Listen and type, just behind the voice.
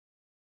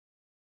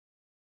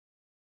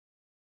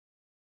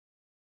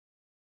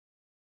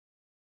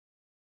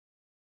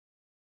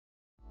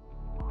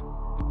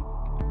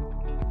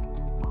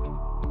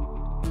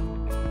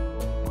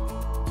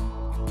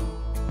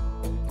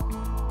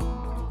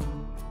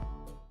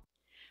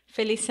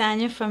Feliz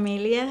año,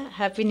 familia.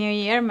 Happy New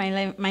Year.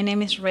 My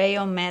name is Ray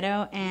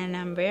Olmedo, and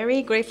I'm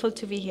very grateful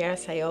to be here.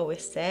 As I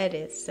always said,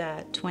 it's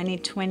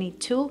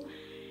 2022.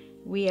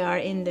 We are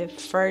in the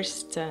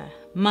first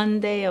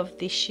Monday of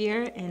this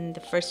year, in the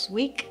first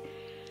week.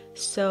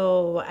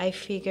 So I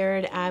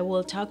figured I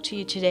will talk to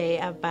you today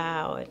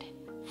about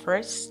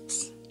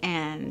firsts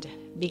and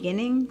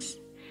beginnings.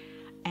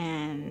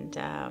 And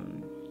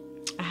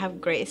I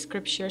have great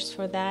scriptures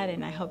for that,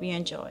 and I hope you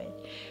enjoy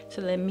it.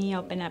 So let me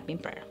open up in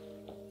prayer.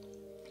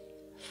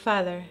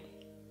 Father,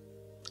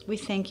 we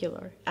thank you,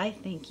 Lord. I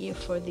thank you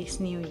for this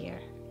new year.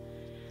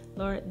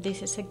 Lord,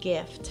 this is a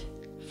gift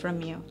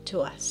from you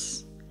to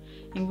us,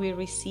 and we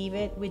receive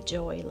it with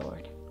joy,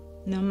 Lord.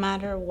 No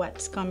matter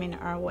what's coming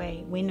our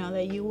way, we know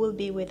that you will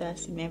be with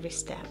us in every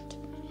step.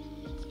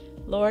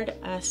 Lord,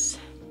 as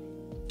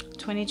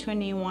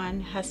 2021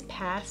 has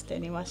passed,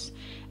 and it was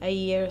a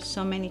year of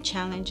so many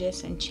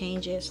challenges and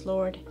changes,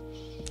 Lord,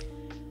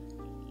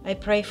 I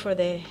pray for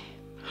the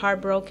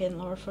heartbroken,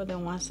 Lord, for the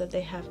ones that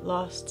they have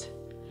lost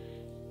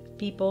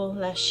people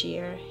last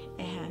year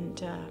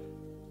and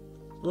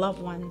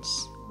loved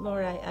ones.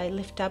 Lord, I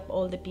lift up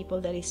all the people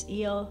that is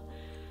ill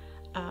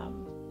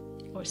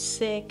or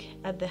sick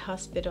at the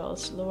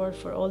hospitals, Lord,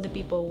 for all the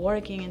people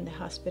working in the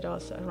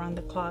hospitals around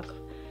the clock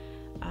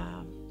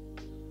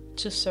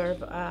to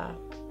serve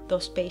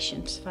those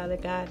patients, Father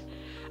God.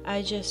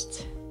 I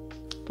just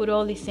put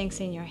all these things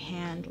in your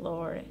hand,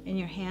 Lord, in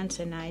your hands,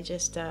 and I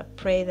just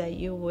pray that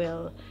you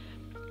will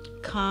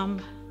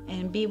come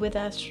and be with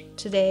us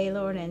today,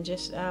 Lord, and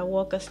just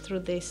walk us through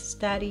this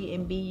study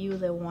and be you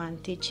the one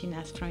teaching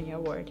us from your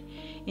word.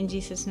 In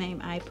Jesus'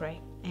 name I pray.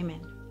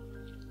 Amen.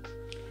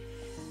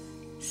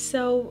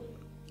 So,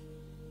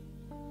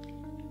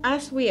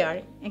 as we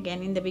are,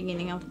 again, in the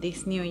beginning of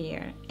this new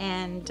year,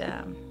 and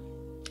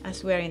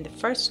as we are in the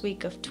first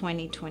week of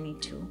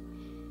 2022,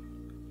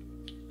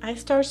 I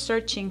start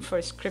searching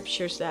for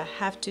scriptures that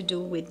have to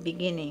do with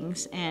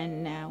beginnings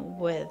and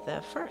with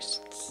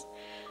firsts.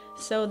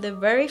 So the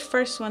very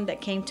first one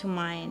that came to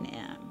mind,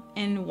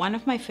 and one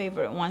of my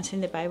favorite ones in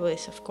the Bible,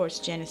 is of course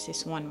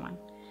Genesis 1:1.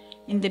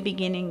 In the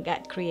beginning,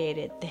 God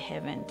created the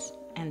heavens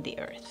and the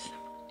earth.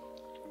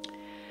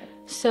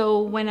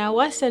 So when I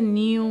was a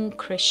new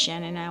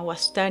Christian and I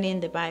was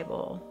studying the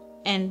Bible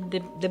and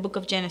the book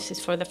of Genesis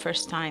for the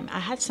first time,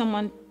 I had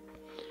someone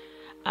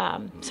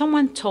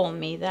told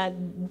me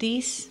that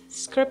this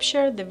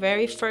scripture, the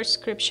very first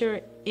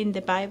scripture in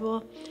the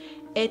Bible,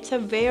 it's a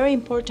very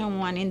important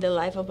one in the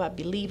life of a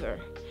believer,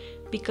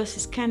 because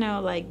it's kind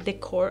of like the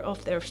core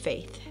of their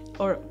faith,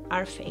 or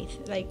our faith.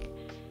 Like,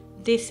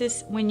 this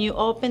is when you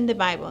open the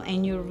Bible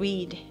and you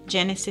read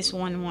Genesis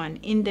 1:1,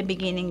 in the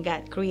beginning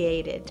God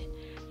created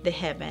the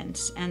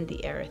heavens and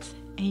the earth,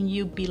 and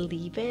you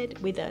believe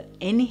it without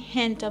any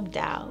hint of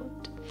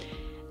doubt,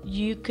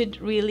 you could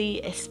really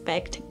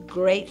expect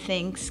great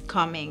things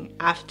coming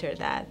after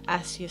that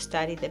as you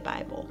study the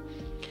Bible,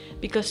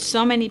 because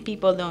so many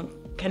people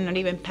cannot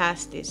even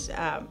pass this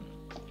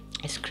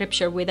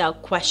scripture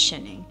without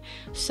questioning.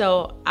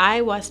 So I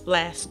was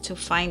blessed to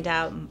find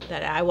out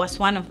that I was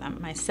one of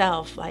them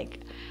myself. Like,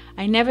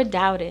 I never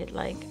doubted.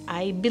 Like,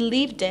 I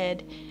believed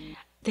it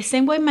the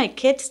same way my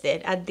kids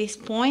did. At this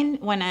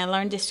point, when I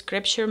learned the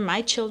scripture,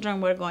 my children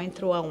were going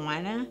through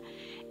Awana,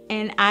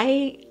 and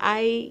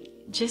I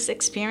just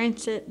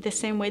experienced it the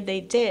same way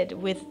they did,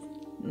 with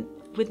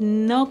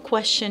no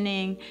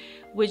questioning,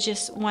 with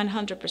just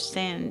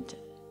 100%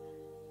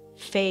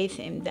 faith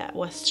in that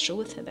was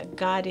truth, that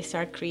God is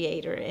our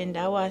creator. And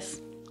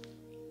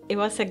it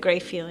was a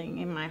great feeling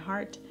in my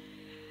heart.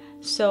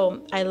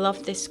 So I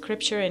loved this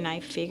scripture, and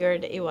I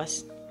figured it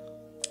was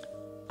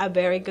a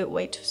very good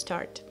way to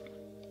start,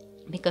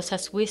 because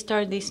as we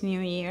start this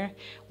new year,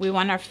 we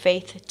want our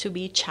faith to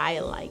be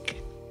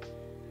childlike.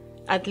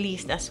 At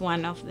least that's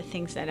one of the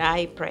things that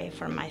I pray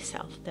for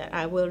myself, that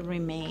I will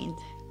remain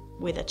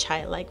with a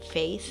childlike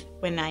faith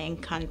when I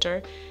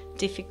encounter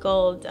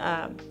difficult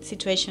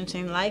situations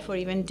in life, or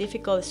even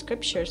difficult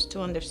scriptures to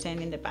understand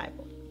in the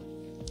Bible.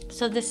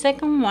 So the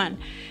second one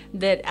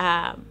that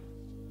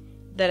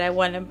I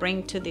want to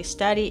bring to this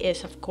study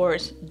is, of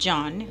course,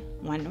 John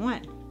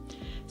 1:1.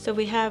 So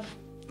we have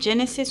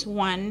Genesis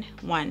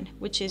 1:1,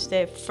 which is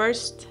the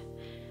first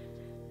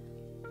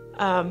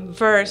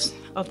verse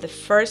of the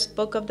first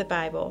book of the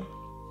Bible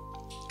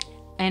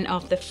and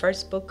of the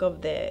first book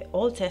of the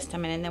Old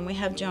Testament. And then we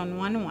have John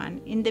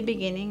 1:1, in the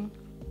beginning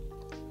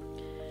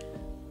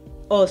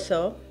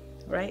also,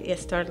 right? It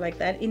starts like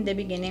that. In the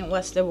beginning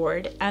was the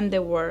Word, and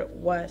the Word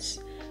was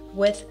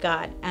with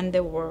God, and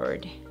the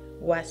Word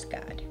was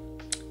God.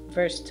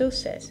 Verse 2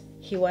 says,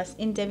 He was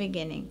in the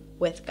beginning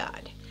with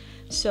God.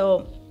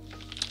 So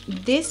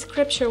this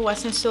scripture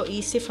wasn't so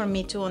easy for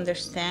me to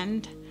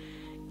understand.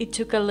 It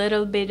took a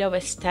little bit of a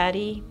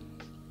study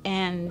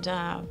and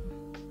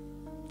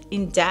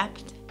in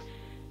depth,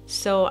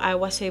 so I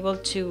was able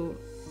to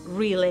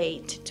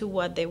relate to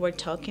what they were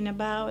talking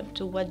about,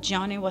 to what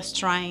Johnny was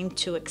trying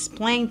to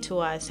explain to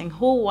us, and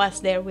who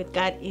was there with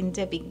God in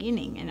the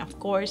beginning. And of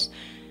course,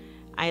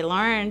 I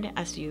learned,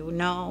 as you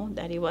know,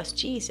 that it was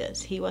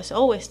Jesus. He was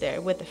always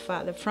there with the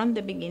Father from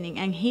the beginning,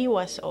 and he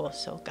was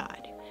also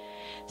God.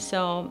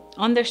 So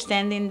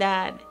understanding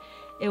that,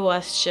 it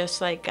was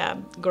just like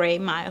a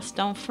great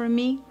milestone for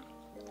me.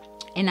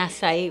 And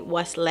as I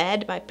was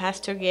led by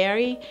Pastor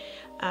Gary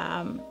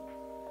and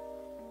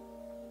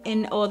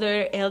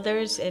other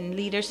elders and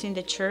leaders in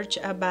the church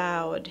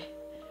about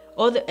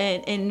other,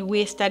 and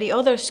we study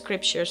other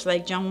scriptures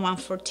like John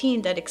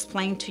 1:14 that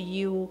explain to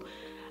you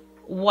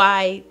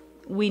why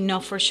we know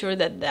for sure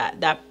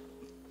that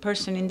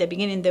person in the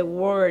beginning, the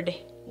Word,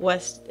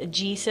 was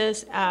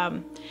Jesus.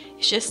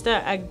 It's just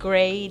a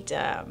great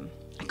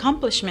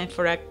accomplishment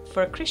for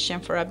a Christian,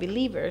 for a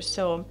believer.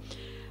 So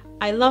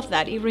I love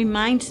that. It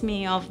reminds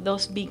me of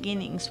those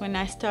beginnings when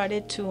I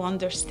started to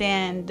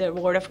understand the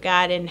Word of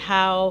God and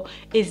how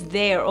it's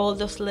there, all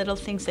those little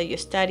things that you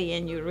study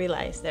and you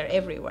realize they're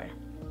everywhere.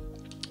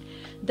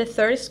 The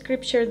third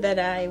scripture that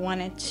I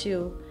wanted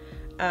to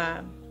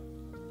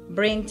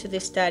bring to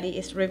this study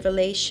is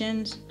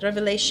Revelation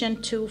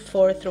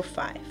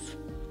 2:4-5.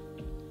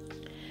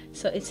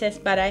 So it says,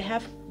 "But I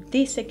have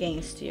this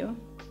against you,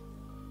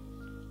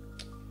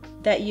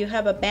 that you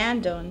have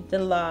abandoned the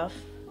love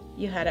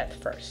you had at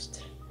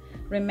first.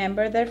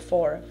 Remember,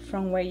 therefore,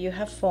 from where you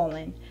have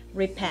fallen,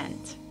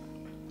 repent,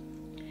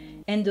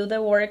 and do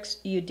the works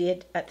you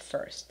did at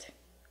first."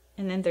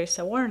 And then there's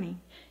a warning.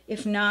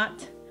 "If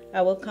not,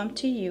 I will come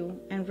to you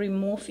and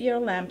remove your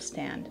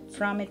lampstand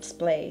from its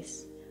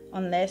place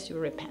unless you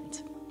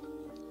repent."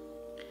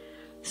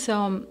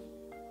 So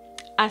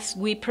as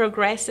we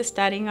progress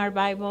studying our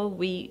Bible,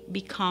 we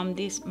become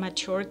these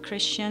mature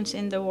Christians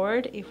in the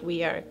Word if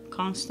we are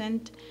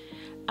constant.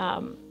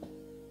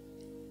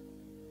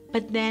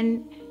 But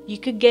then you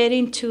could get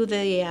into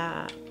the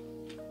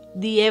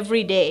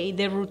everyday,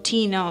 the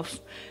routine of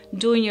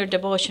doing your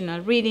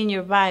devotional, reading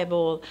your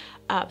Bible,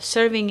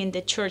 serving in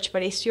the church.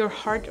 But is your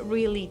heart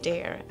really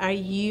there? Are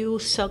you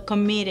so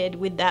committed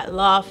with that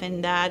love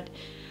and that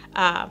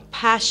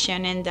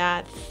passion and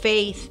that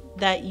faith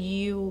that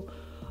you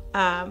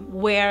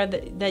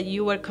that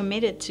you were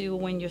committed to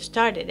when you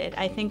started it?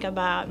 I think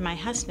about my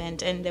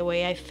husband and the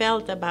way I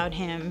felt about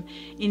him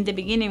in the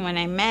beginning when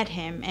I met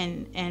him,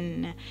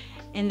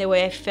 and the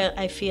way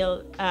I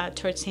feel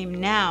towards him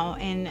now.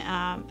 And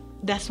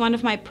that's one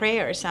of my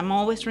prayers. I'm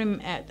always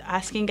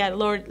asking God,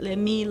 Lord, let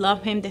me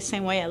love him the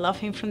same way I love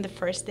him from the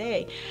first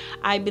day.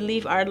 I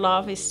believe our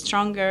love is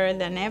stronger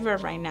than ever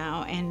right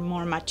now and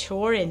more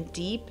mature and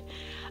deep.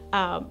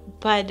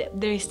 But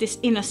there is this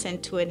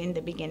innocence to it in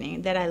the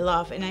beginning that I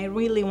love, and I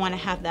really want to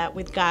have that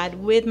with God,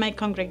 with my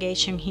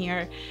congregation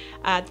here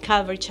at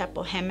Calvary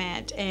Chapel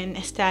Hemet, and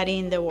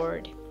studying the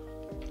Word.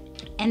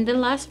 And the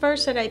last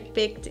verse that I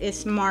picked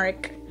is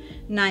Mark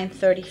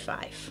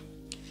 9:35.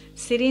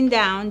 Sitting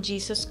down,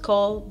 Jesus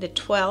called the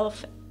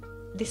 12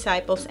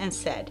 disciples and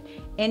said,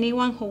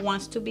 "Anyone who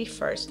wants to be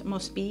first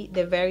must be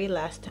the very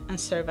last and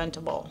servant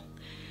of all."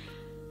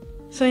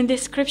 So in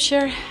this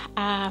scripture,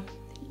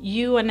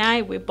 you and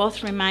I, we're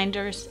both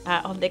reminders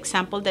of the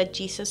example that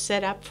Jesus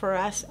set up for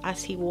us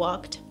as he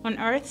walked on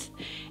earth,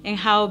 and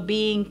how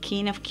being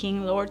King of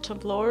Kings, Lord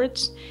of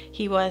Lords,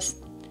 he was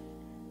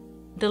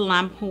the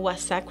lamb who was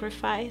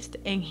sacrificed,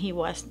 and he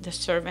was the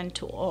servant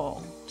to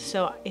all.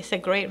 So it's a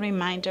great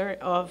reminder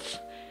of,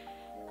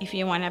 if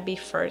you want to be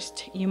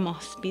first, you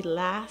must be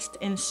last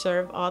and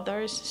serve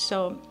others.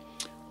 So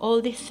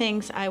all these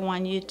things I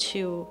want you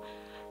to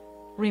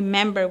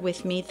remember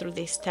with me through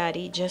this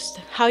study, just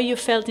how you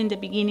felt in the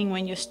beginning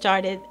when you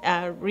started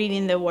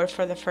reading the Word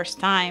for the first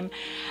time,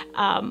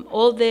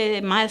 all the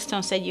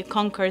milestones that you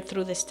conquered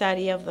through the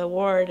study of the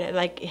Word,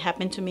 like it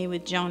happened to me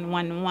with John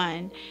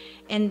 1:1.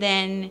 And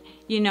then,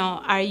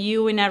 are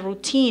you in a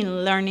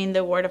routine learning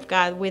the Word of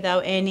God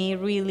without any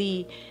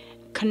really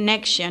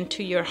connection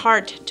to your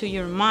heart, to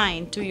your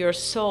mind, to your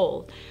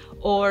soul?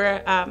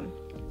 Or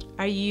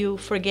are you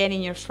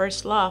forgetting your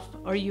first love,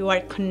 or you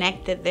are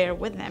connected there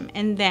with them?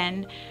 And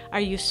then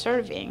are you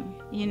serving,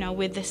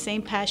 with the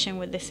same passion,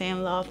 with the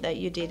same love that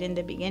you did in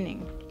the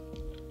beginning?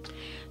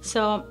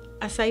 So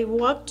as I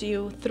walked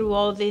you through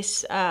all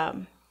these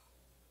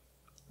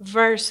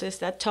verses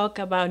that talk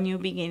about new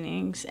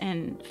beginnings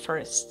and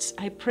firsts,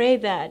 I pray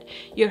that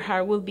your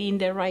heart will be in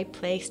the right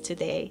place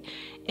today,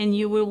 and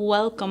you will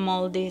welcome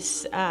all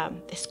these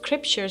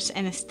scriptures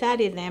and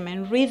study them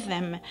and read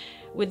them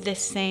with the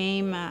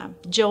same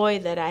joy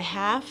that I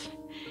have.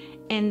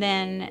 And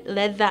then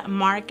let that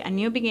mark a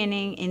new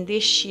beginning in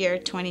this year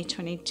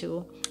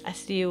 2022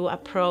 as you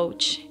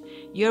approach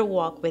your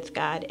walk with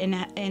God,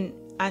 and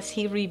as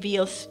he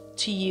reveals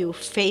to you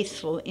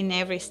faithful in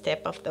every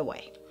step of the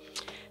way.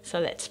 So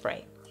let's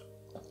pray.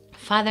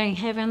 Father in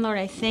heaven, Lord,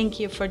 I thank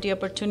you for the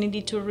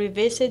opportunity to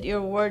revisit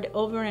your Word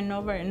over and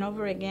over and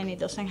over again. It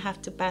doesn't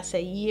have to pass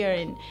a year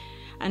and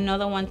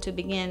another one to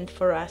begin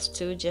for us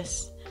to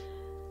just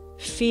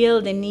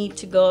feel the need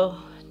to go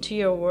to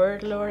your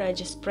Word, Lord. I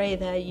just pray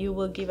that you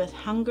will give us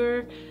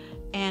hunger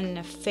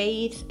and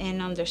faith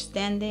and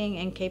understanding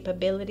and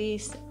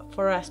capabilities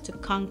for us to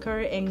conquer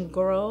and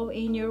grow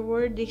in your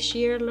Word this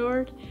year,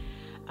 Lord.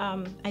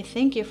 I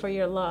thank you for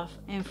your love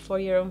and for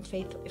your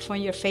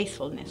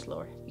faithfulness,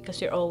 Lord,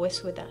 because you're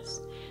always with us.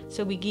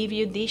 So we give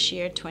you this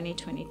year,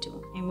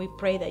 2022, and we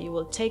pray that you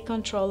will take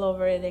control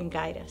over it and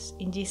guide us.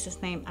 In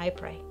Jesus' name I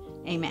pray.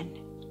 Amen.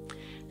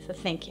 So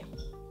thank you.